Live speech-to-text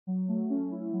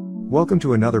Welcome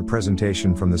to another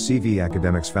presentation from the CV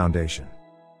Academics Foundation,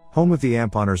 home of the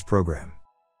AMP Honors Program.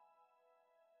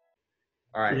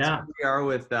 All right, Yeah. so we are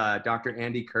with Dr.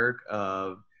 Andy Kirk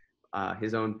of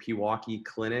his own Pewaukee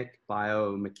Clinic,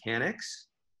 Biomechanics.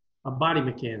 Body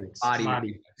mechanics. Body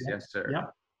mechanics, yes, sir.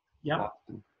 Yep.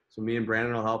 Awesome. So me and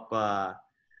Brandon will help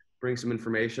bring some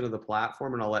information to the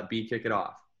platform, and I'll let B kick it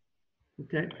off.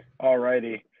 Okay. All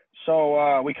righty.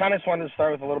 So we kind of just wanted to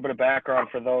start with a little bit of background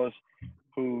for those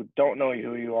who don't know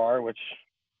who you are, which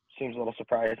seems a little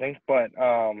surprising. But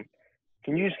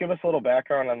can you just give us a little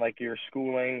background on like your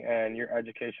schooling and your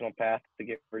educational path to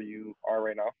get where you are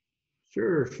right now?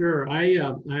 Sure. I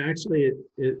actually,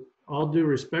 all due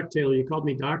respect, Taylor, you called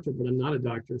me doctor, but I'm not a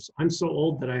doctor. So I'm so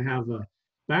old that I have a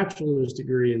bachelor's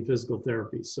degree in physical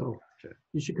therapy. So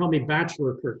you should call me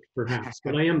Bachelor Kirk, perhaps.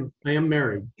 But I am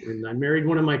married, and I married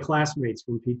one of my classmates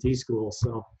from PT school.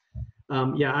 So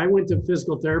yeah, I went to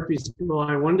physical therapy school.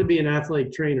 I wanted to be an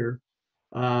athletic trainer,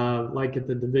 like at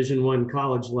the Division I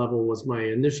college level was my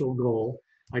initial goal.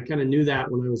 I kind of knew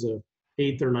that when I was a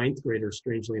 8th or 9th grader,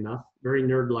 strangely enough, very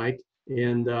nerd-like.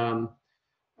 And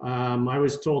I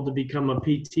was told to become a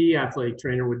PT athletic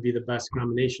trainer would be the best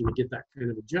combination to get that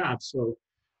kind of a job. So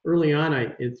early on,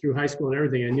 through high school and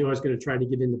everything, I knew I was going to try to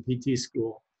get into PT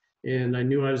school. And I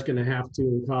knew I was going to have to,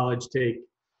 in college, take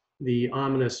the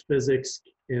ominous physics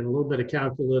and a little bit of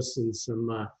calculus and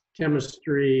some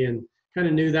chemistry, and kind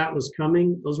of knew that was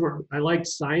coming. I liked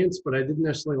science, but I didn't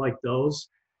necessarily like those.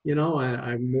 You know,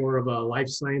 I'm more of a life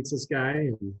sciences guy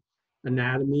and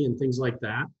anatomy and things like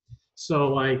that.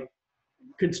 So I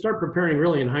could start preparing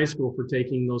really in high school for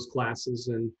taking those classes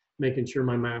and making sure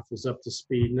my math was up to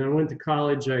speed. And I went to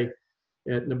college at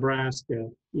Nebraska,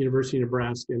 University of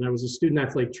Nebraska, and I was a student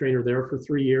athletic trainer there for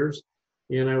 3 years.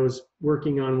 And I was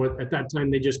working on what at that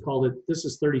time they just called it, this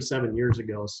is 37 years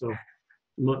ago. So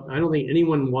I don't think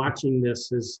anyone watching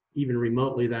this is even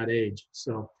remotely that age.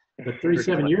 So, but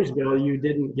 37 years ago, you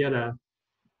didn't get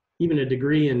even a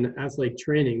degree in athletic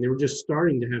training. They were just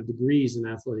starting to have degrees in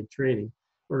athletic training,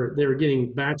 or they were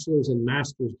getting bachelor's and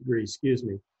master's degrees, excuse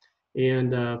me.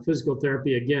 And physical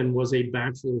therapy, again, was a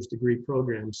bachelor's degree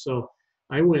program. So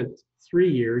I went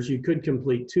 3 years. You could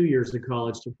complete 2 years of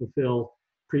college to fulfill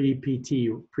pre-PT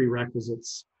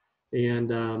prerequisites. And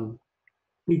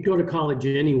you go to college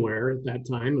anywhere at that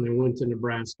time, and I went to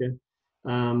Nebraska,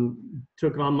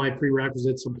 took on my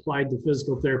prerequisites, applied to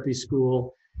physical therapy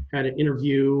school, had an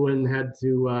interview and had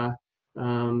to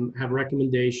have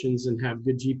recommendations and have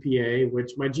good GPA,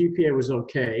 which my GPA was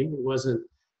okay. It wasn't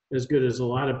as good as a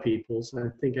lot of people's. I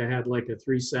think I had like a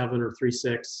 3.7 or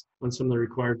 3.6 on some of the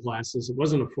required classes. It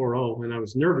wasn't a 4.0, and I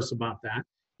was nervous about that.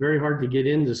 Very hard to get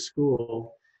into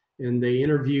school. And they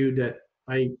interviewed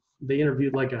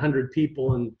like 100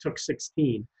 people and took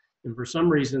 16. And for some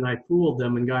reason, I fooled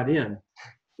them and got in.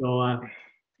 So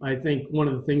I think one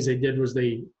of the things they did was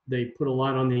they put a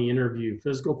lot on the interview.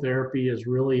 Physical therapy is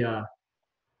really a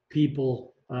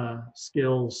people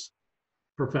skills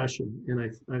profession. And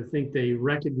I think they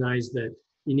recognize that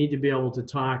you need to be able to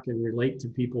talk and relate to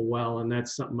people well. And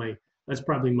that's that's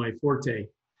probably my forte.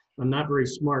 I'm not very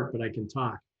smart, but I can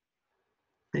talk.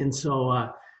 And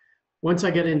so once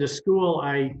I got into school,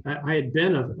 I had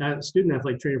been a student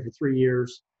athletic trainer for 3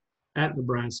 years at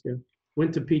Nebraska,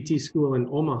 went to PT school in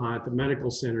Omaha at the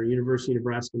medical center, University of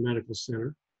Nebraska Medical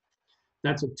Center.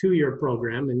 That's a 2-year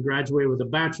program, and graduated with a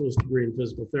bachelor's degree in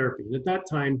physical therapy. And at that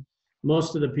time,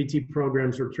 most of the PT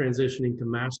programs were transitioning to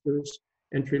master's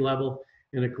entry level.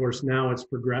 And of course, now it's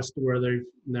progressed to where they're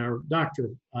now doctor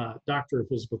of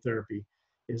physical therapy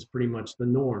is pretty much the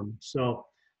norm. So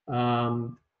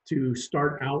to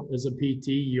start out as a PT,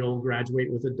 you'll graduate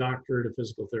with a doctorate of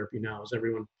physical therapy now, as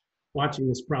everyone watching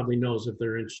this probably knows if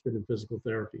they're interested in physical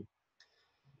therapy.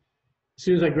 As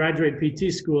soon as I graduated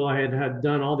PT school, I had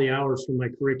done all the hours from my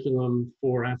curriculum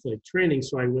for athletic training,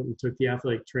 so I went and took the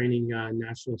athletic training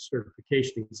national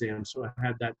certification exam. So I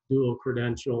had that dual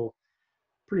credential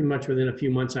pretty much within a few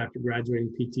months after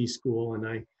graduating PT school.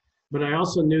 But I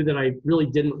also knew that I really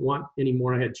didn't want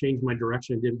anymore. I had changed my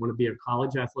direction. I didn't want to be a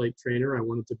college athletic trainer. I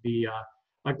wanted to be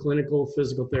a clinical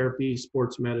physical therapy,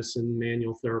 sports medicine,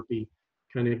 manual therapy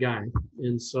kind of guy.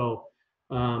 And so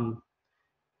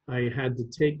I had to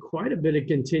take quite a bit of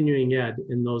continuing ed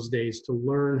in those days to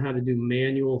learn how to do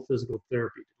manual physical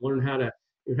therapy,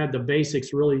 we had the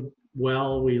basics really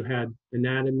well. We had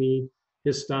anatomy,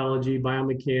 histology,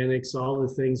 biomechanics, all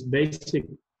the things, basic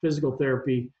physical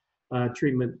therapy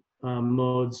treatment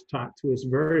modes taught to us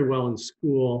very well in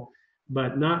school,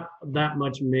 but not that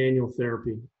much manual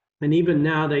therapy. And even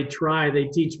now they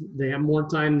have more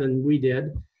time than we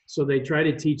did. So they try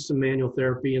to teach some manual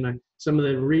therapy, and some of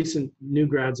the recent new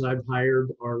grads I've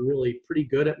hired are really pretty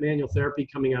good at manual therapy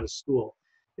coming out of school.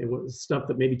 And what stuff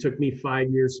that maybe took me 5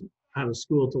 years out of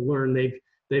school to learn,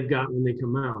 they've got when they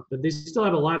come out. But they still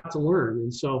have a lot to learn.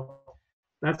 And so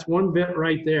that's one bit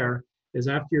right there, is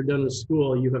after you're done with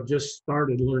school, you have just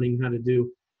started learning how to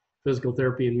do physical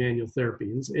therapy and manual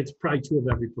therapy. And it's probably true of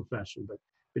every profession, but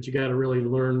you got to really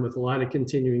learn with a lot of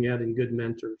continuing ed and good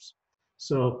mentors.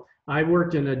 So I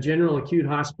worked in a general acute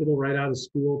hospital right out of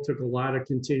school, took a lot of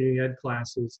continuing ed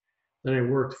classes. Then I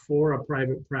worked for a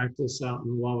private practice out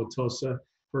in Wauwatosa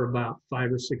for about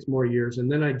 5 or 6 more years.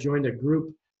 And then I joined a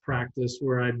group practice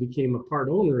where I became a part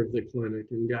owner of the clinic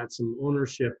and got some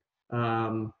ownership,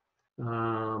 I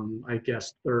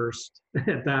guess, thirst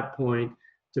at that point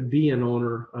to be an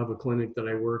owner of a clinic that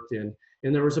I worked in.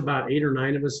 And there was about 8 or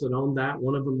 9 of us that owned that.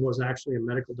 One of them was actually a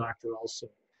medical doctor also,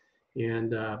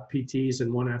 and PTs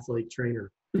and 1 athletic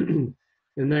trainer. And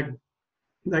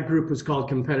that group was called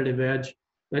Competitive Edge.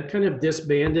 That kind of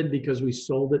disbanded because we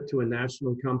sold it to a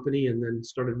national company and then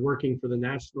started working for the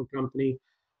national company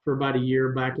for about a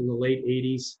year back in the late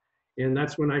 80s. And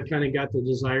that's when I kind of got the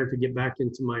desire to get back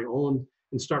into my own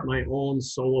and start my own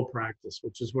solo practice,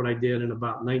 which is what I did in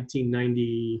about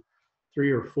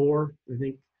 1993 or 4, I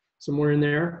think, somewhere in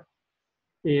there.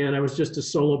 And I was just a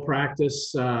solo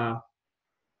practice. I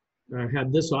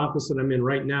had this office that I'm in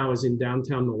right now is in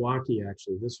downtown Milwaukee,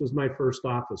 actually. This was my first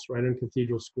office right on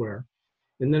Cathedral Square.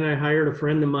 And then I hired a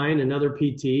friend of mine, another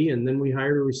PT, and then we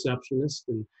hired a receptionist,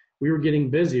 and we were getting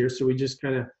busier. So we just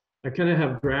I kind of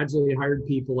have gradually hired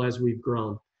people as we've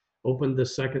grown. Opened the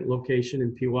second location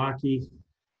in Pewaukee,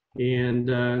 and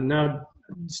now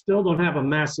still don't have a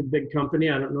massive big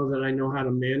company. I don't know that I know how to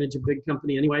manage a big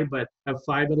company anyway, but have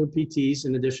 5 other PTs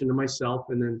in addition to myself,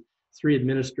 and then 3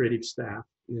 administrative staff,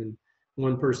 and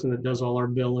 1 person that does all our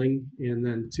billing, and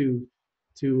then two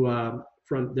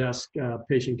front desk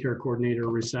patient care coordinator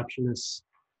receptionists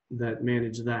that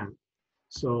manage that.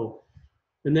 So,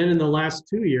 and then in the last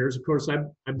 2 years, of course,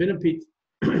 I've been a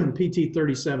PT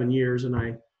 37 years, and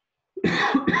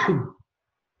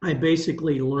I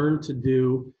basically learned to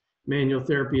do manual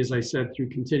therapy, as I said, through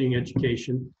continuing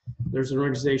education. There's an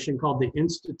organization called the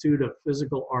Institute of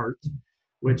Physical Art,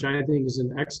 which I think is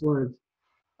an excellent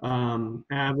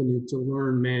avenue to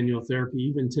learn manual therapy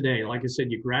even today. Like I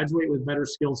said, you graduate with better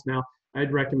skills now.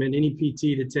 I'd recommend any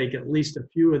PT to take at least a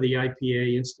few of the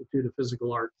IPA, Institute of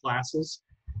Physical Art classes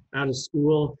out of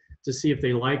school to see if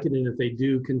they like it, and if they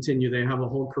do, continue. They have a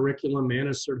whole curriculum and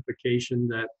a certification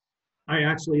that I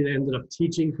actually ended up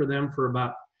teaching for them for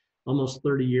about almost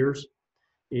 30 years.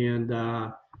 And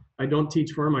I don't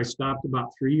teach for them. I stopped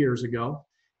about 3 years ago.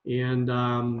 And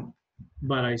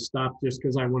but I stopped just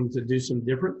because I wanted to do some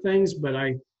different things. But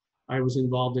I was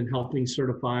involved in helping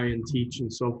certify and teach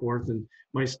and so forth. And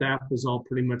my staff was all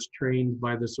pretty much trained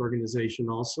by this organization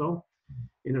also.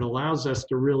 And it allows us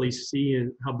to really see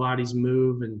how bodies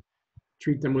move and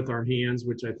treat them with our hands,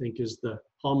 which I think is the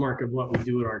hallmark of what we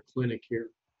do at our clinic here.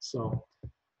 So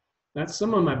that's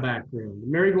some of my background. I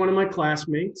married one of my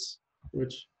classmates,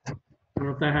 which I don't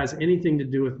know if that has anything to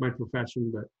do with my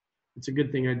profession, but it's a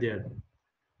good thing I did.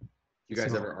 You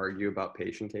guys ever argue about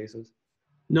patient cases?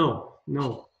 No.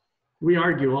 We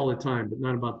argue all the time, but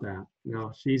not about that.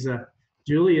 No,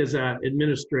 Julie is an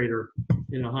administrator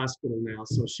in a hospital now.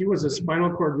 So she was a spinal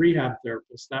cord rehab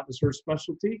therapist. That was her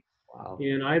specialty. Wow.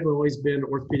 And I've always been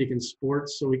orthopedic and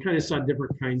sports. So we kind of saw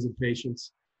different kinds of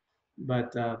patients.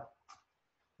 But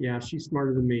yeah, she's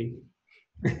smarter than me.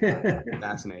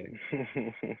 Fascinating.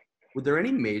 Were there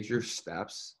any major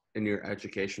steps in your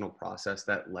educational process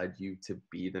that led you to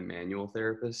be the manual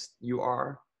therapist you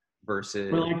are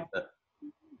versus?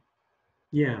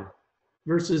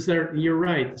 Versus you're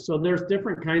right. So there's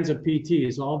different kinds of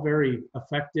PTs, all very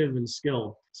effective and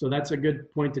skilled. So that's a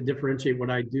good point to differentiate what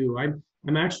I do. I'm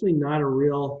actually not a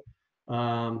real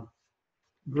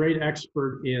great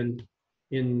expert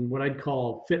in what I'd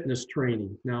call fitness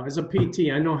training. Now, as a PT,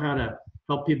 I know how to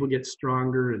help people get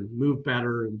stronger and move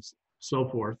better and so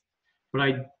forth. But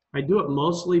I do it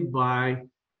mostly by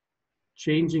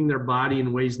changing their body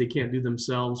in ways they can't do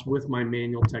themselves with my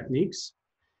manual techniques.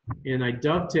 And I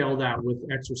dovetail that with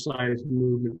exercise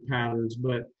movement patterns.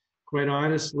 But quite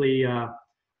honestly, I'm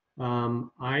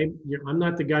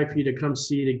not the guy for you to come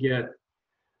see to get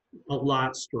a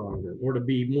lot stronger or to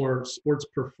be more sports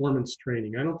performance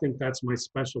training. I don't think that's my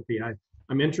specialty.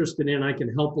 I'm interested in, I can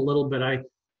help a little bit. I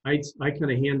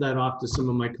kind of hand that off to some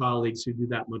of my colleagues who do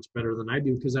that much better than I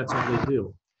do, because that's all they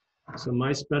do. So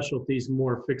my specialty is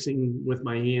more fixing with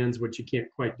my hands, what you can't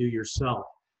quite do yourself.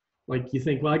 Like you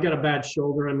think, well, I got a bad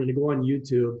shoulder, I'm going to go on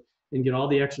YouTube and get all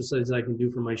the exercises I can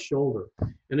do for my shoulder.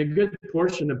 And a good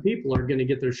portion of people are going to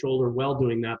get their shoulder well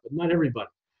doing that, but not everybody.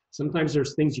 Sometimes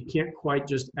there's things you can't quite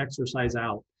just exercise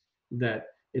out, that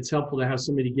it's helpful to have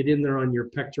somebody get in there on your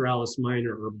pectoralis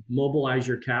minor or mobilize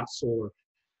your capsule or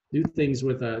do things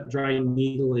with a dry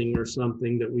needling or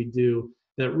something that we do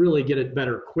that really get it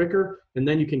better quicker. And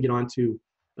then you can get on to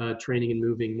training and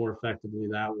moving more effectively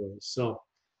that way. So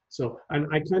I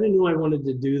kind of knew I wanted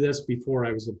to do this before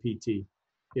I was a PT.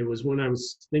 It was when I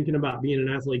was thinking about being an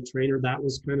athletic trainer, that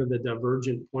was kind of the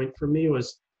divergent point for me.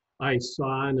 Was I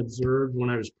saw and observed when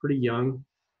I was pretty young,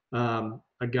 a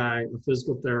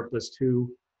physical therapist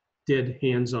who did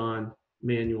hands-on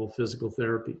manual physical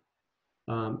therapy.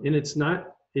 And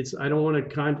I want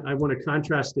to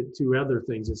contrast it to other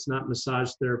things. It's not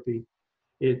massage therapy.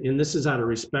 And this is out of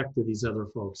respect to these other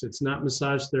folks. It's not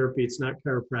massage therapy. It's not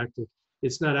chiropractic.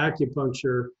 It's not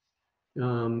acupuncture.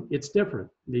 It's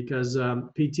different because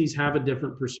PTs have a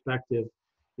different perspective.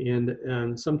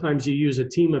 And sometimes you use a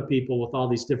team of people with all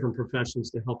these different professions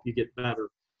to help you get better.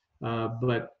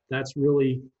 But there's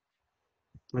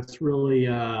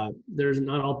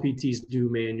not all PTs do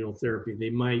manual therapy. They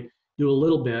might do a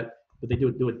little bit, but they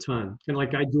do a ton. Kind of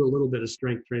like I do a little bit of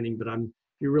strength training, but if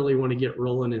you really want to get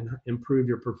rolling and improve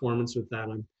your performance with that,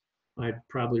 I'd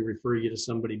probably refer you to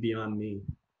somebody beyond me.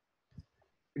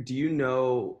 Do you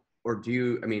know,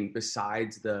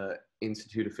 besides the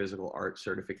Institute of Physical Art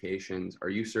certifications, are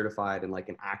you certified in like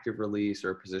an active release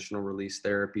or positional release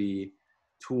therapy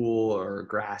tool or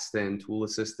Graston tool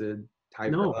assisted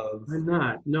type of? I'm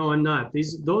not. No, I'm not.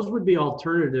 Those would be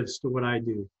alternatives to what I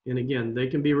do. And again, they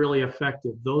can be really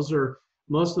effective.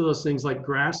 Most of those things like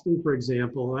Graston, for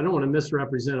example, I don't want to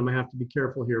misrepresent them. I have to be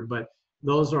careful here, but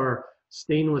those are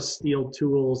stainless steel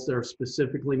tools. They're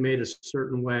specifically made a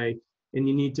certain way, and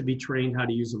you need to be trained how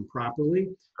to use them properly.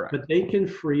 Correct. But they can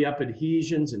free up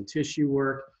adhesions and tissue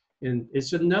work. And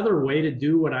it's another way to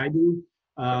do what I do.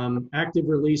 Active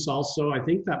release also, I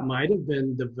think that might have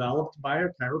been developed by a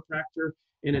chiropractor,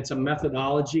 and it's a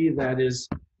methodology that is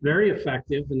very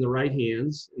effective in the right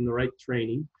hands, in the right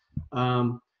training.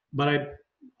 But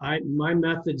my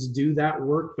methods do that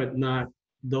work, but not,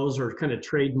 those are kind of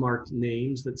trademarked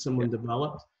names that someone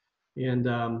developed.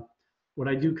 And what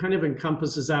I do kind of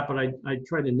encompasses that, but I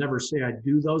try to never say I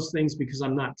do those things because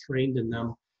I'm not trained in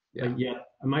them. Yeah. But yet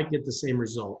I might get the same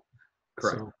result.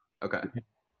 Correct. So, okay.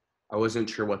 I wasn't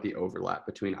sure what the overlap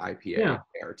between IPA and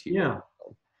ART was.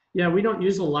 Yeah, we don't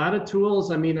use a lot of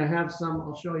tools. I mean, I have some,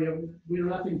 I'll show you. We're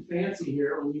nothing fancy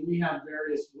here. We have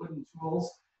various wooden tools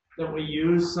that we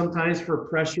use sometimes for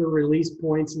pressure release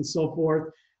points and so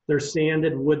forth. They're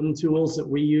sanded wooden tools that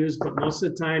we use, but most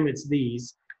of the time it's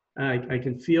these. I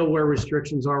can feel where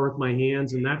restrictions are with my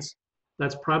hands, and that's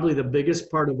probably the biggest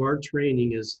part of our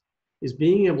training is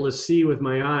being able to see with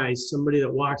my eyes somebody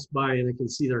that walks by and I can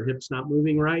see their hips not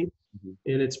moving right.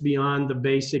 Mm-hmm. And it's beyond the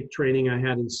basic training I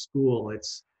had in school.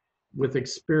 It's with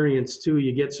experience too,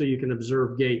 you get so you can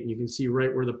observe gait and you can see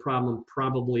right where the problem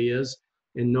probably is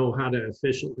and know how to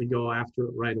efficiently go after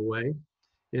it right away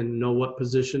and know what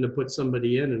position to put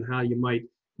somebody in and how you might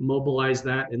mobilize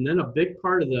that. And then a big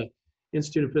part of the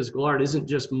Institute of Physical Art isn't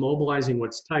just mobilizing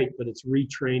what's tight, but it's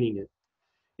retraining it.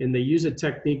 And they use a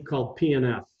technique called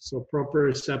PNF, so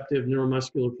proprioceptive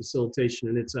neuromuscular facilitation.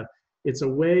 And it's a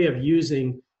way of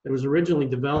using, it was originally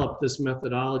developed, this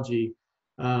methodology,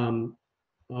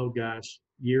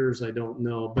 years, I don't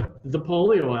know, but the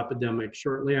polio epidemic,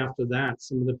 shortly after that,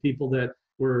 some of the people that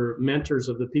were mentors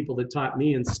of the people that taught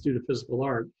me in the Institute of Physical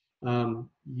Art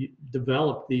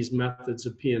developed these methods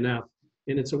of PNF.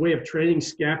 And it's a way of training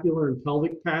scapular and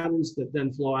pelvic patterns that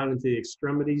then flow out into the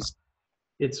extremities.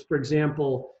 It's, for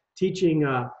example, teaching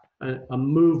a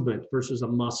movement versus a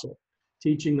muscle,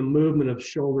 teaching the movement of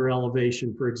shoulder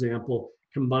elevation, for example,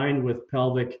 combined with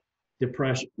pelvic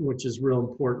depression, which is real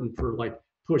important for like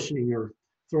pushing or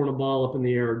throwing a ball up in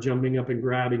the air or jumping up and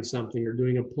grabbing something or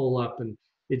doing a pull-up. And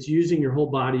it's using your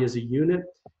whole body as a unit.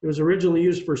 It was originally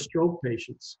used for stroke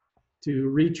patients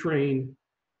to retrain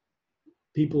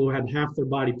people who had half their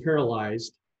body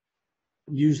paralyzed,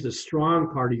 use the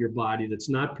strong part of your body that's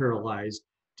not paralyzed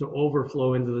to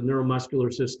overflow into the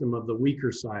neuromuscular system of the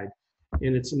weaker side.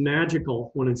 And it's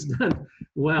magical when it's done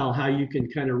well, how you can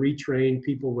kind of retrain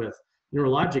people with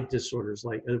neurologic disorders,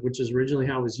 like which is originally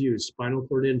how it was used: spinal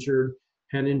cord injured,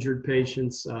 head injured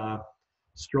patients,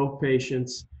 stroke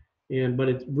patients. But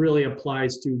it really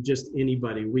applies to just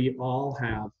anybody. All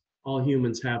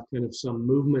humans have kind of some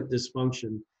movement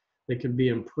dysfunction that can be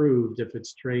improved if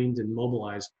it's trained and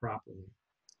mobilized properly.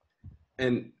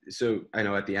 And so I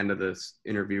know at the end of this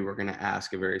interview, we're going to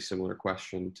ask a very similar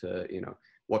question to,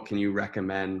 what can you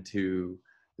recommend to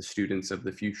the students of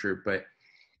the future. But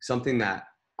something that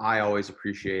I always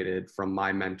appreciated from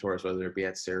my mentors, whether it be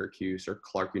at Syracuse or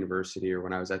Clark University or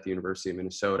when I was at the University of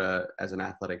Minnesota as an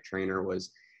athletic trainer,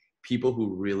 was people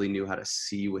who really knew how to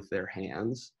see with their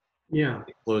hands. Yeah.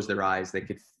 They closed their eyes, they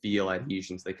could feel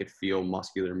adhesions, they could feel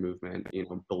muscular movement,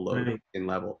 below Right. the skin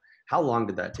level. How long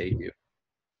did that take you?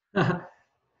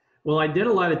 Well, I did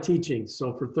a lot of teaching.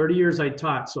 So for 30 years I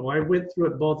taught. So I went through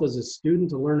it both as a student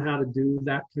to learn how to do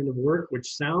that kind of work,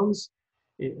 which sounds,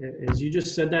 as you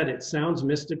just said that, it sounds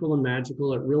mystical and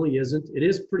magical. It really isn't. It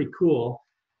is pretty cool,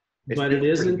 but it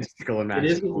isn't, mystical and it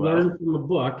isn't magical, learned from a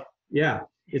book. Yeah.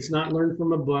 It's not learned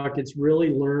from a book. It's really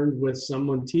learned with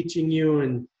someone teaching you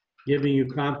and giving you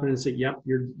confidence that, yep,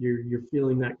 you're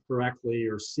feeling that correctly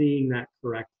or seeing that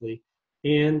correctly,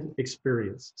 and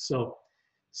experience. So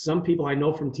some people I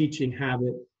know from teaching have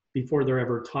it before they're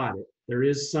ever taught it. There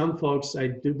is some folks I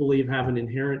do believe have an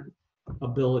inherent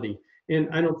ability, and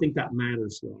I don't think that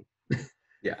matters though.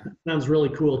 Yeah. Sounds really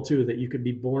cool too, that you could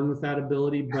be born with that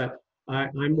ability, but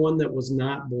I'm one that was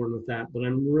not born with that, but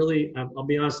I'll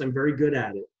be honest, I'm very good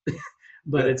at it.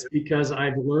 But it's because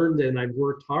I've learned and I've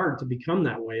worked hard to become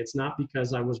that way. It's not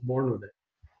because I was born with it.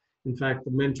 In fact,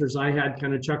 the mentors I had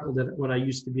kind of chuckled at what I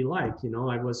used to be like.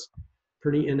 I was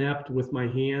pretty inept with my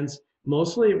hands.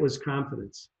 Mostly it was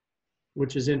confidence,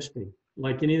 which is interesting.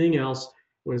 Like anything else,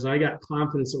 was I got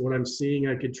confidence that what I'm seeing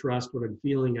I could trust, what I'm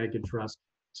feeling I could trust.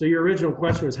 So your original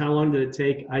question was, how long did it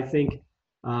take? I think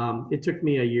it took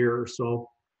me a year or so.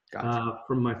 Gotcha.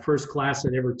 From my first class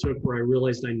I ever took where I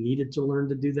realized I needed to learn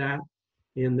to do that.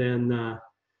 And then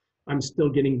I'm still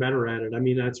getting better at it. I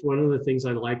mean, that's one of the things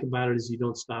I like about it is you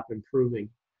don't stop improving.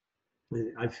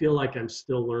 I feel like I'm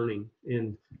still learning,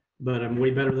 but I'm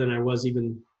way better than I was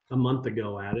even a month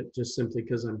ago at it, just simply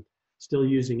because I'm still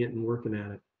using it and working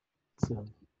at it. So,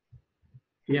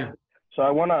 yeah. So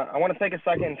I wanna take a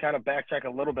second and kind of backtrack a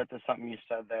little bit to something you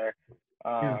said there,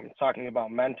 talking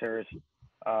about mentors.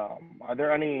 Are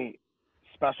there any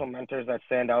special mentors that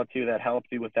stand out to you that helped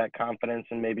you with that confidence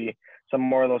and maybe some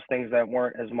more of those things that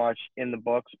weren't as much in the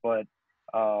books, but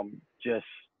just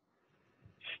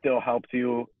still helped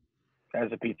you as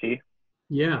a PT?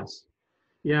 Yes.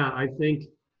 Yeah, I think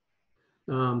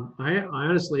I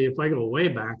honestly, if I go way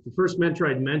back, the first mentor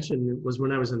I'd mentioned was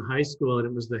when I was in high school, and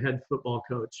it was the head football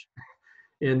coach.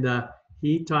 And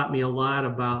he taught me a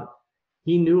lot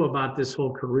he knew about this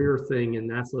whole career thing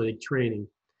in athletic training.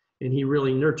 And he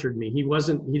really nurtured me. He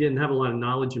didn't have a lot of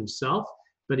knowledge himself,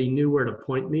 but he knew where to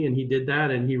point me, and he did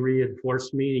that, and he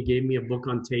reinforced me, and he gave me a book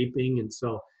on taping. And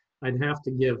so I'd have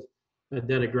to give a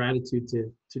debt of gratitude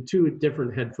to two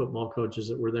different head football coaches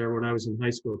that were there when I was in high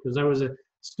school, because I was a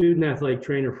student athletic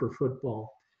trainer for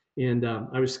football, and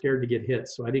I was scared to get hit,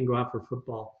 so I didn't go out for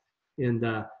football. And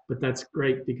but that's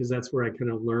great, because that's where I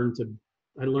kind of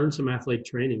I learned some athletic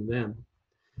training then.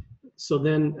 So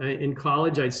then in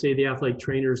college, I'd say the athletic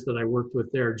trainers that I worked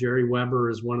with there, Jerry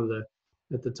Weber is one of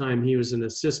at the time, he was an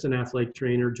assistant athletic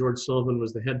trainer. George Sullivan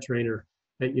was the head trainer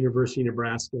at University of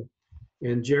Nebraska.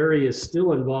 And Jerry is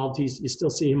still involved. You still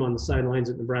see him on the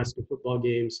sidelines at Nebraska football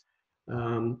games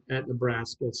at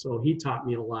Nebraska. So he taught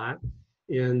me a lot.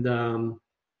 And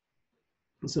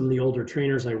some of the older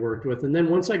trainers I worked with. And then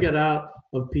once I got out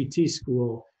of PT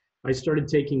school, I started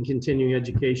taking continuing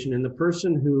education. And the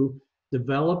person who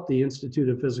developed the Institute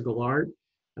of Physical Art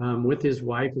with his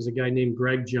wife is a guy named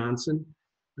Greg Johnson.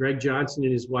 Greg Johnson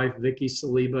and his wife, Vicki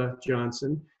Saliba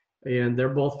Johnson, and they're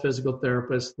both physical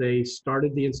therapists. They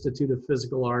started the Institute of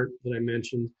Physical Art that I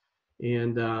mentioned,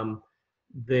 and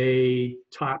they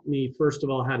taught me, first of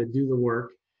all, how to do the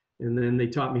work, and then they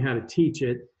taught me how to teach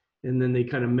it, and then they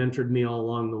kind of mentored me all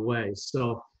along the way.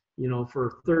 So,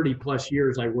 for 30 plus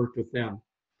years, I worked with them.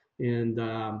 And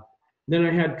then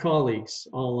I had colleagues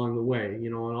all along the way,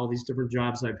 on all these different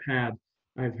jobs I've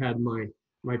had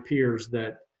my peers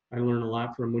that I learn a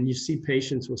lot from. When you see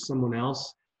patients with someone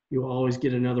else, you always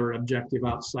get another objective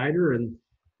outsider, and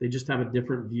they just have a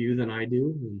different view than I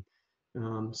do.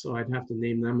 And so I'd have to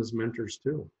name them as mentors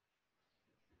too.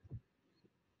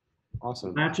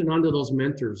 Awesome. Latching onto those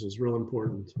mentors is real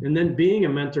important. And then being a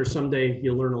mentor, someday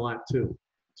you'll learn a lot too.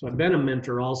 So I've been a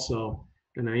mentor also,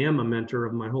 and I am a mentor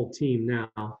of my whole team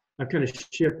now. I've kind of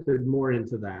shifted more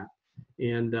into that.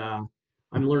 And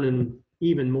I'm learning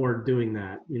even more doing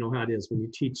that. You know how it is when you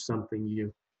teach something,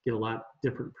 you get a lot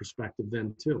different perspective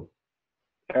then too.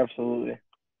 Absolutely.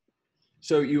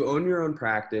 So you own your own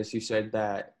practice. You said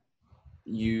that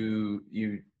you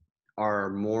are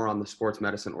more on the sports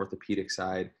medicine orthopedic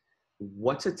side.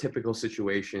 What's a typical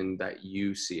situation that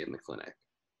you see in the clinic?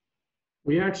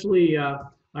 We actually,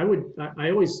 I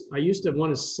used to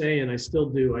want to say, and I still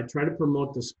do, I try to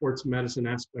promote the sports medicine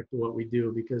aspect of what we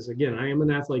do because, again, I am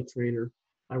an athletic trainer.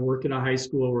 I work at a high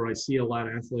school where I see a lot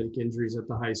of athletic injuries at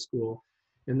the high school,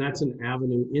 and that's an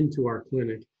avenue into our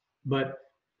clinic. But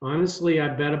honestly, I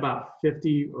bet about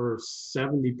 50 or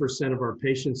 70% of our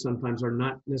patients sometimes are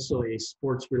not necessarily a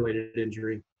sports related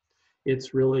injury.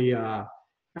 It's really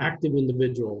active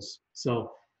individuals.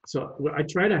 So I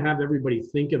try to have everybody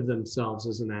think of themselves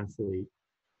as an athlete,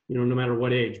 no matter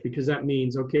what age, because that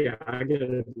means, okay, I got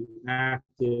to be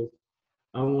active.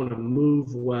 I want to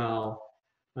move well.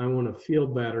 I want to feel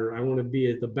better. I want to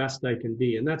be the best I can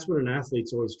be. And that's what an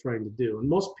athlete's always trying to do. And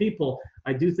most people,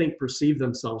 I do think, perceive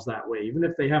themselves that way. Even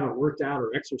if they haven't worked out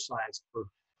or exercised for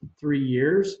 3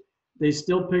 years, they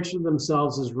still picture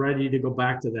themselves as ready to go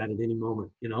back to that at any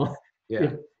moment,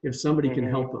 Yeah. if somebody can Mhm.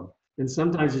 help them. And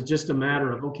sometimes it's just a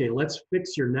matter of, okay, let's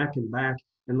fix your neck and back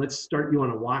and let's start you on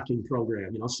a walking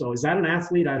program. So is that an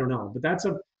athlete? I don't know. But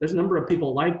there's a number of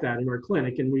people like that in our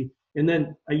clinic. And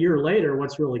then a year later,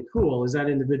 what's really cool is that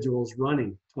individual's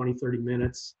running 20, 30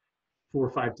 minutes, 4 or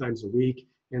 5 times a week,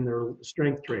 and they're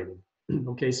strength training.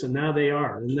 Okay, so now they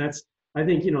are. And I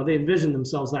think, they envision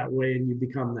themselves that way and you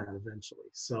become that eventually.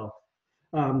 So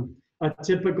a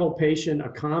typical patient, a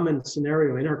common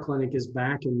scenario in our clinic is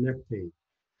back and neck pain.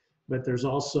 But there's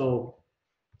also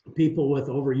people with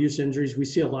overuse injuries. We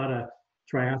see a lot of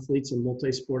triathletes and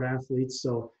multi-sport athletes.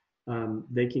 So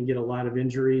they can get a lot of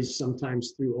injuries,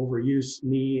 sometimes through overuse,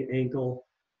 knee, ankle,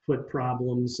 foot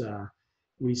problems.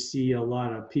 We see a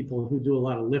lot of people who do a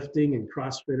lot of lifting and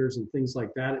CrossFitters and things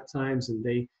like that at times, and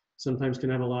they sometimes can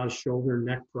have a lot of shoulder and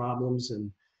neck problems.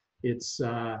 And it's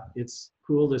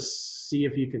cool to see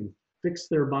if you can fix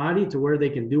their body to where they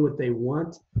can do what they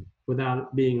want without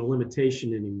it being a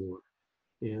limitation anymore.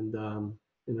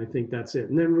 And I think that's it.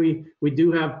 And then we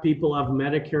do have people of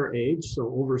Medicare age, so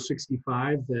over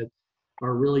 65, that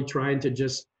are really trying to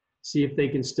just see if they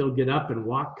can still get up and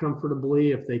walk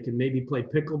comfortably, if they can maybe play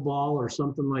pickleball or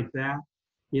something like that,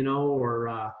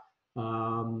 or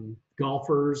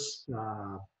golfers.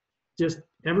 Just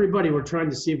everybody, we're trying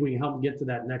to see if we can help them get to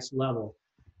that next level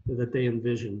that they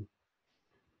envision.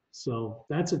 So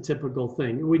that's a typical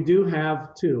thing. We do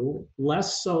have too,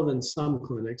 less so than some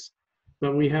clinics,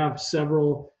 but we have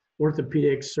several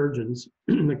orthopedic surgeons,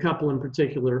 a couple in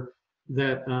particular,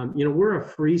 that, we're a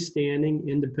freestanding,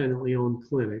 independently owned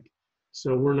clinic.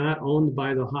 So we're not owned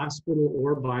by the hospital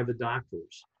or by the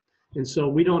doctors. And so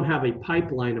we don't have a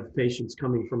pipeline of patients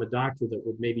coming from a doctor that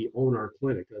would maybe own our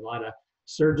clinic. A lot of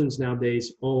surgeons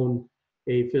nowadays own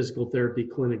a physical therapy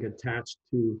clinic attached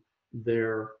to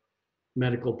their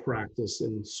medical practice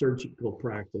and surgical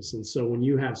practice. And so when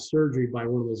you have surgery by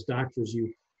one of those doctors,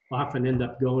 you often end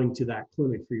up going to that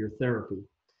clinic for your therapy.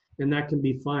 And that can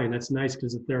be fine. That's nice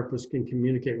because the therapist can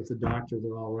communicate with the doctor.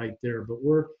 They're all right there. But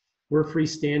we're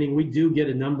freestanding. We do get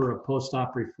a number of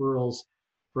post-op referrals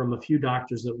from a few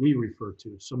doctors that we refer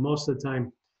to. So most of the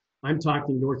time, I'm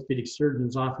talking to orthopedic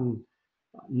surgeons, often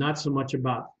not so much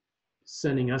about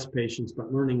sending us patients,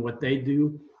 but learning what they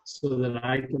do so that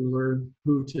I can learn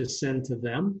who to send to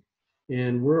them.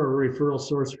 And we're a referral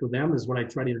source for them is what I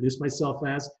try to introduce myself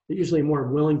as. They're usually more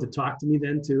willing to talk to me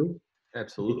then too.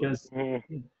 Absolutely.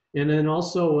 And then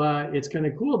also it's kind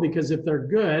of cool because if they're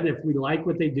good, if we like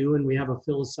what they do and we have a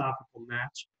philosophical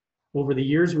match, over the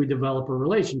years we develop a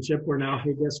relationship where now,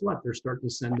 hey, guess what? They're starting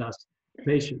to send us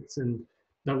patients.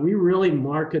 But we really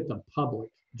market the public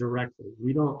directly.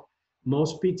 We don't,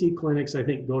 most PT clinics, I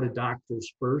think, go to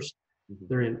doctors first.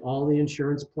 They're in all the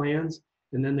insurance plans,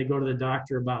 and then they go to the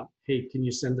doctor about, hey, can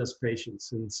you send us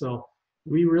patients? And so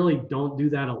we really don't do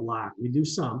that a lot. We do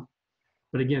some,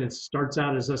 but again, it starts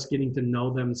out as us getting to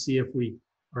know them, see if we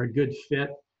are a good fit,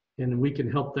 and we can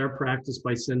help their practice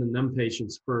by sending them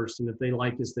patients first. And if they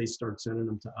like us, they start sending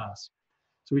them to us.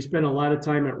 So we spend a lot of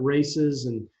time at races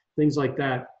and things like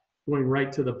that, going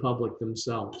right to the public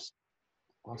themselves.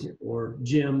 Awesome. Or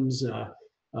gyms,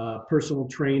 personal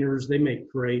trainers. They make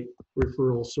great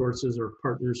referral sources or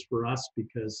partners for us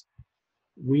because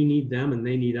we need them and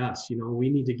they need us. We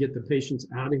need to get the patients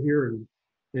out of here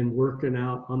and working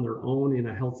out on their own in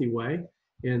a healthy way.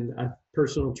 And a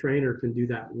personal trainer can do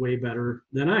that way better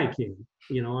than I can.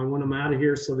 I want them out of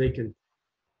here so they can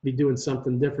be doing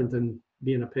something different than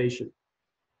being a patient.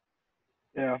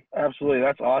 Yeah, absolutely.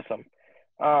 That's awesome.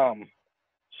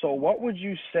 So what would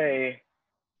you say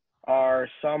are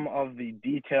some of the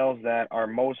details that are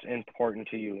most important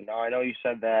to you? Now, I know you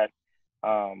said that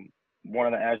one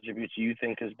of the attributes you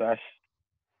think is best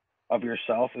of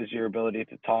yourself is your ability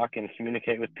to talk and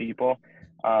communicate with people.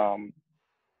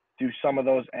 Do some of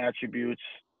those attributes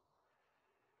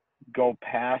go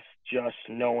past just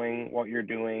knowing what you're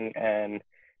doing and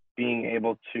being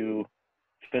able to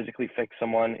physically fix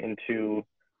someone into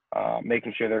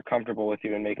making sure they're comfortable with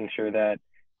you and making sure that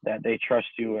they trust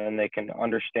you and they can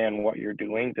understand what you're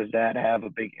doing? Does that have a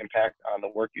big impact on the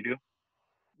work you do?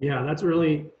 Yeah, that's a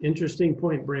really interesting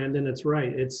point, Brandon. It's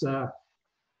right. It's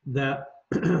that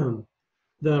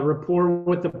the rapport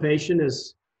with the patient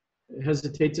is,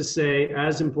 hesitate to say,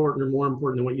 as important or more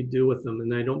important than what you do with them.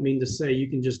 And I don't mean to say you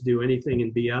can just do anything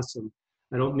and BS them.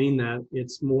 I don't mean that.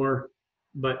 It's more,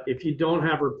 but if you don't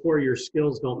have rapport, your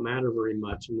skills don't matter very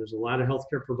much. And there's a lot of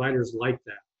healthcare providers like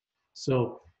that.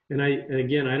 So, and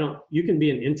again, you can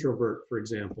be an introvert, for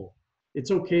example.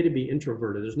 It's okay to be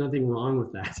introverted. There's nothing wrong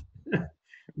with that.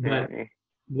 But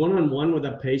one-on-one with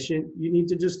a patient, you need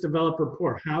to just develop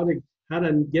rapport, how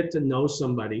to get to know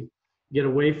somebody, get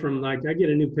away from, like, I get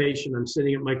a new patient, I'm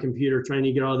sitting at my computer trying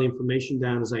to get all the information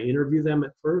down as I interview them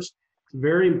at first. It's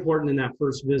very important in that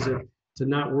first visit to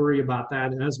not worry about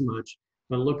that as much,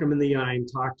 but look them in the eye and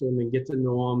talk to them and get to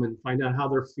know them and find out how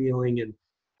they're feeling and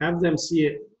have them see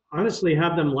it, honestly,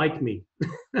 have them like me.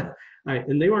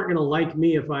 And they aren't going to like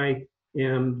me if I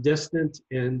am distant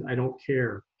and I don't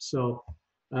care. So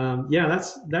yeah,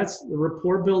 that's the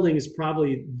rapport building is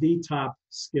probably the top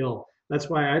skill. That's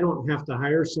why I don't have to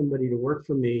hire somebody to work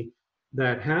for me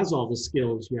that has all the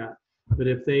skills yet. But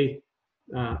if they,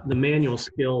 the manual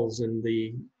skills and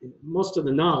most of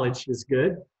the knowledge is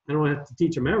good. I don't have to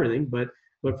teach them everything, but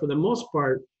for the most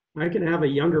part, I can have a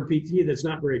younger PT that's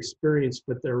not very experienced,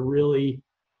 but they're really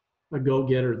a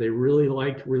go-getter. They really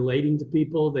like relating to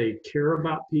people. They care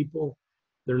about people.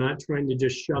 They're not trying to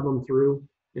just shove them through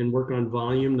and work on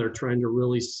volume. They're trying to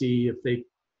really see if they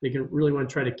can really want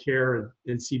to try to care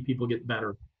and see people get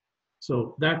better.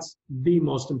 So that's the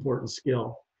most important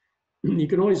skill. You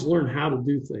can always learn how to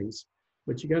do things,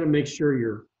 but you got to make sure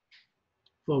you're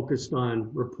focused on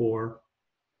rapport.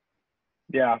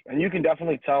 Yeah, and you can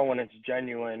definitely tell when it's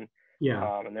genuine.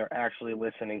 Yeah. And they're actually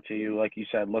listening to you, like you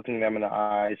said, looking them in the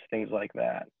eyes, things like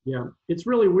that. Yeah, it's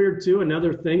really weird too.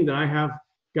 Another thing that I have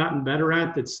gotten better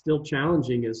at that's still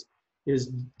challenging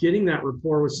is getting that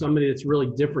rapport with somebody that's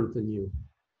really different than you.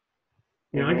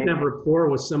 You know, I can have rapport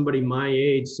with somebody my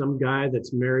age, some guy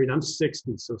that's married. I'm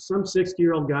 60, so some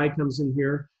 60-year-old guy comes in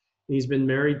here. He's been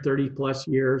married 30 plus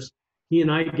years. He and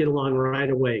I get along right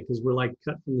away because we're like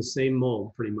cut from the same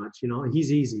mold, pretty much. You know,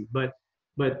 he's easy, but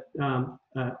a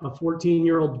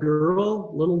 14-year-old girl,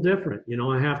 a little different. You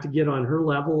know, I have to get on her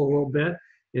level a little bit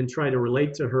and try to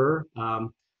relate to her.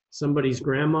 Somebody's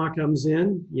grandma comes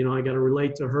in, you know, I got to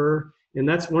relate to her. And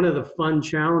that's one of the fun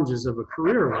challenges of a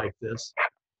career like this.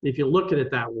 If you look at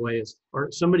it that way, is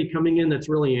or somebody coming in that's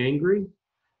really angry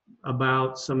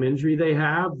about some injury they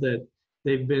have, that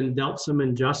they've been dealt some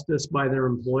injustice by their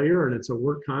employer and it's a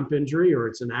work comp injury or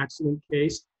it's an accident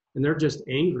case and they're just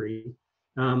angry.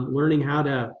 Learning how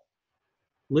to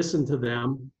listen to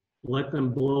them, let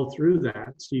them blow through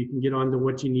that so you can get on to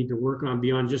what you need to work on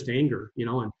beyond just anger, you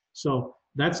know. And so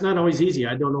that's not always easy.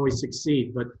 I don't always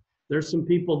succeed, but there's some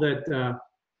people that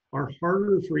are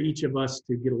harder for each of us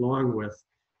to get along with.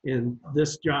 And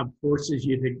this job forces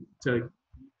you to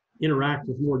interact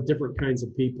with more different kinds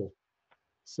of people.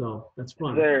 So that's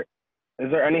fun. Is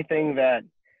there anything that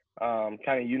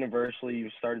kind of universally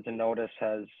you've started to notice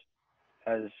has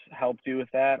helped you with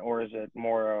that, or is it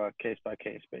more a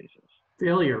case-by-case basis?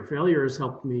 Failure has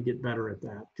helped me get better at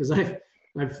that because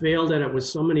I've failed at it with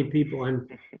so many people.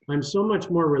 I'm so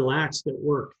much more relaxed at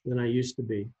work than I used to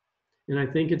be. And I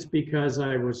think it's because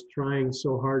I was trying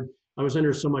so hard. I was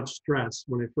under so much stress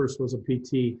when I first was a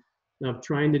PT of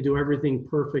trying to do everything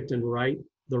perfect and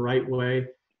the right way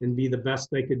and be the best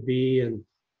I could be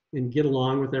and get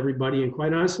along with everybody. And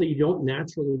quite honestly, you don't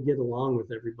naturally get along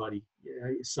with everybody.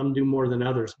 Some do more than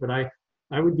others, but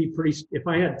I would be if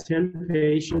I had 10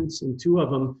 patients and 2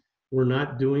 of them were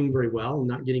not doing very well and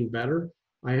not getting better,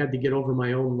 I had to get over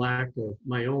my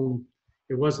own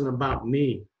it wasn't about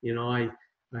me. You know, I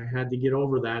had to get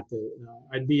over that.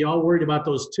 I'd be all worried about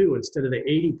those 2 instead of the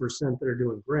 80% that are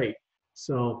doing great.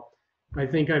 So I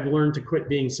think I've learned to quit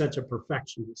being such a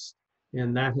perfectionist,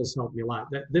 and that has helped me a lot.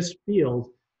 This field,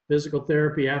 physical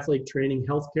therapy, athlete training,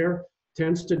 healthcare,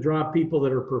 tends to draw people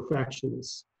that are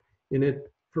perfectionists. And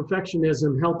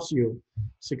perfectionism helps you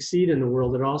succeed in the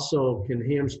world. It also can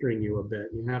hamstring you a bit.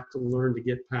 You have to learn to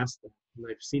get past that. And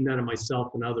I've seen that in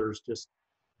myself and others, just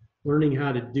learning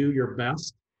how to do your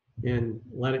best and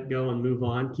let it go and move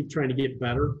on. Keep trying to get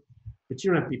better, but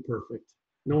you don't have to be perfect.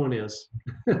 No one is.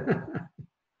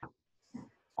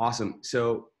 Awesome.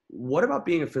 So what about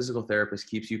being a physical therapist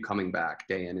keeps you coming back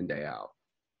day in and day out?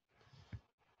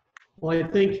 Well, I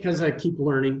think because I keep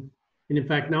learning And in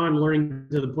fact, now I'm learning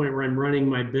to the point where I'm running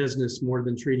my business more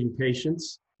than treating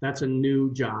patients. That's a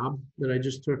new job that I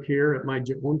just took here at my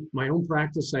own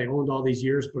practice. I owned all these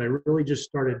years, but I really just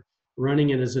started running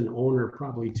it as an owner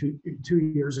probably two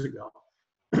years ago.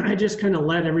 I just kind of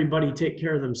let everybody take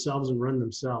care of themselves and run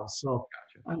themselves. So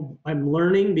I'm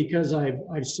learning because I've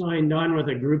signed on with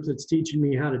a group that's teaching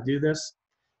me how to do this.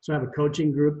 So I have a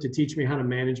coaching group to teach me how to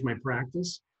manage my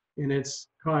practice. And it's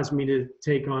caused me to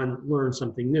learn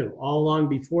something new. All along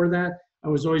before that, I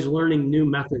was always learning new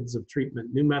methods of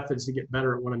treatment, new methods to get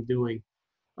better at what I'm doing.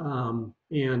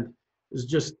 And there's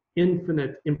just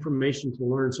infinite information to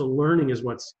learn. So learning is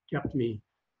what's kept me.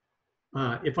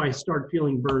 If I start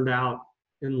feeling burned out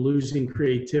and losing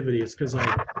creativity, it's because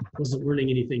I wasn't learning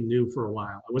anything new for a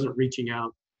while. I wasn't reaching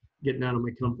out, getting out of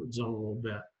my comfort zone a little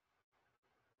bit.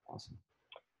 Awesome.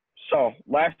 So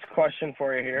last question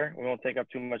for you here. We won't take up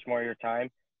too much more of your time.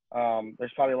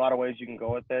 There's probably a lot of ways you can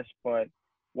go with this, but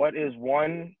what is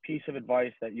one piece of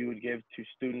advice that you would give to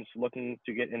students looking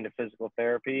to get into physical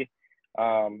therapy?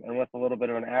 And with a little bit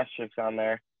of an asterisk on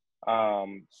there,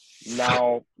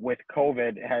 now with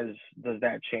COVID, does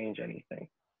that change anything?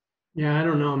 Yeah, I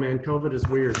don't know, man. COVID is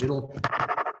weird.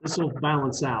 This will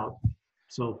balance out.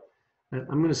 So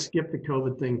I'm going to skip the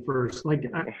COVID thing first. Like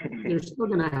they're still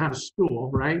going to have school,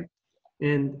 right?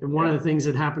 And one of the things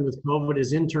that happened with COVID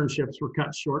is internships were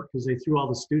cut short because they threw all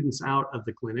the students out of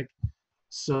the clinic.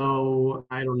 So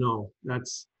I don't know.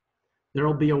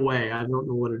 There'll be a way. I don't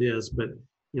know what it is, but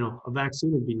a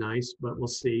vaccine would be nice, but we'll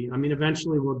see. I mean,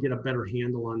 eventually we'll get a better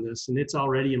handle on this, and it's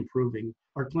already improving.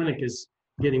 Our clinic is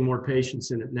getting more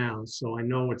patients in it now, so I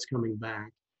know it's coming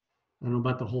back. I don't know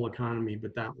about the whole economy,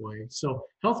 but that way. So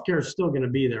healthcare is still going to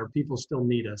be there. People still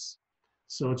need us.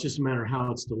 So it's just a matter of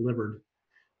how it's delivered.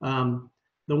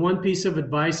 The one piece of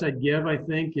advice I'd give, I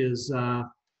think, is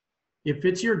if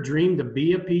it's your dream to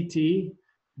be a PT,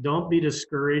 don't be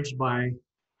discouraged by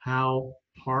how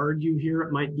hard you hear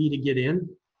it might be to get in.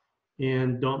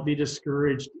 And don't be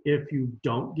discouraged if you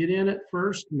don't get in at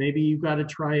first. Maybe you've got to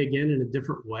try again in a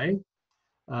different way,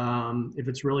 if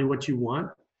it's really what you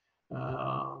want.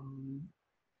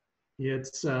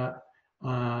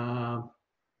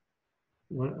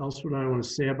 What else would I want to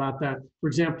say about that? For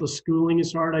example, the schooling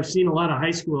is hard. I've seen a lot of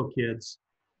high school kids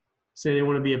say they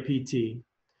want to be a PT,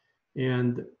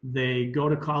 and they go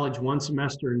to college one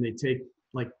semester and they take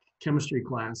like chemistry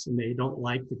class and they don't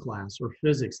like the class, or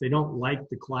physics. They don't like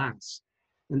the class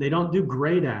and they don't do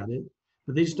great at it,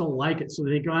 but they just don't like it. So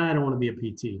they go, I don't want to be a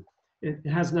PT. It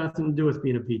has nothing to do with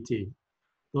being a PT.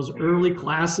 Those early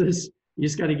classes, you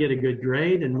just got to get a good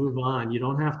grade and move on. You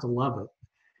don't have to love it.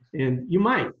 And you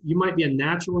might be a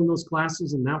natural in those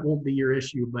classes and that won't be your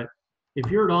issue. But if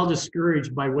you're at all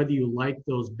discouraged by whether you like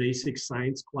those basic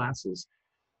science classes,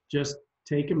 just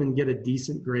take them and get a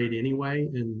decent grade anyway.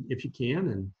 And if you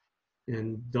can,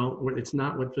 and don't, it's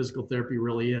not what physical therapy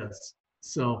really is.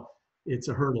 So it's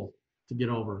a hurdle to get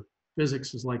over.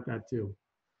 Physics is like that too.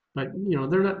 But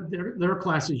there are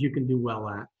classes you can do well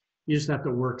at. You just have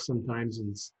to work sometimes,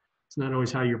 and it's not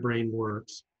always how your brain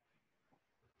works.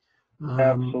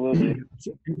 Absolutely.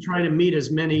 And try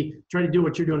to do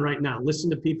what you're doing right now. Listen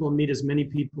to people and meet as many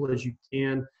people as you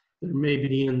can that may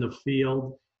be in the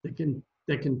field that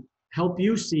can help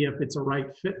you see if it's a right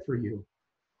fit for you.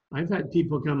 I've had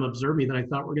people come observe me that I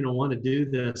thought were going to want to do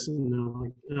this, and they're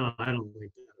like, no, I don't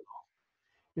like that at all.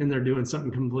 And they're doing something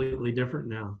completely different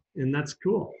now. And that's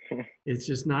cool. It's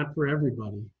just not for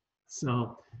everybody.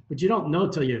 So, but you don't know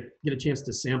till you get a chance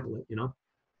to sample it,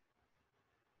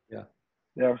 Yeah,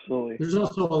 absolutely. There's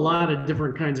also a lot of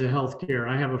different kinds of healthcare.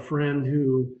 I have a friend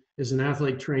who is an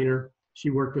athlete trainer. She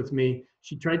worked with me.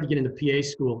 She tried to get into PA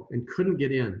school and couldn't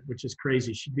get in, which is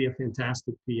crazy. She'd be a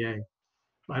fantastic PA.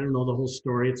 I don't know the whole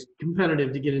story. It's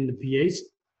competitive to get into PA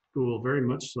school, very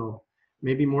much so.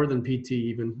 Maybe more than PT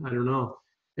even, I don't know.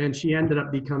 And she ended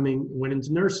up went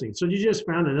into nursing. So you just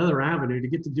found another avenue to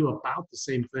get to do about the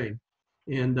same thing.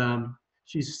 And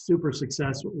she's super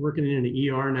successful, working in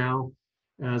an ER now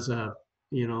as an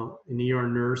ER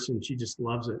nurse, and she just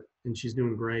loves it, and she's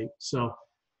doing great. So,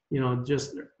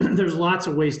 just there's lots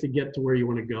of ways to get to where you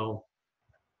want to go.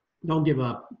 Don't give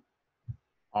up.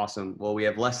 Awesome. Well, we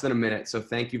have less than a minute, so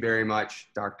thank you very much,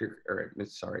 It's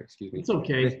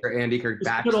okay. Mr. Andy Kirk.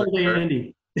 Good old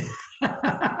Andy.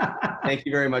 Thank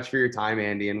you very much for your time,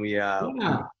 Andy, and we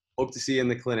hope to see you in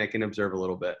the clinic and observe a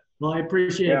little bit. Well, I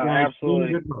appreciate it, guys.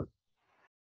 Absolutely. Good work.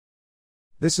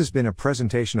 This has been a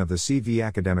presentation of the CV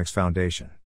Academics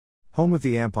Foundation, home of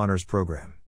the AMP Honors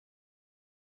Program.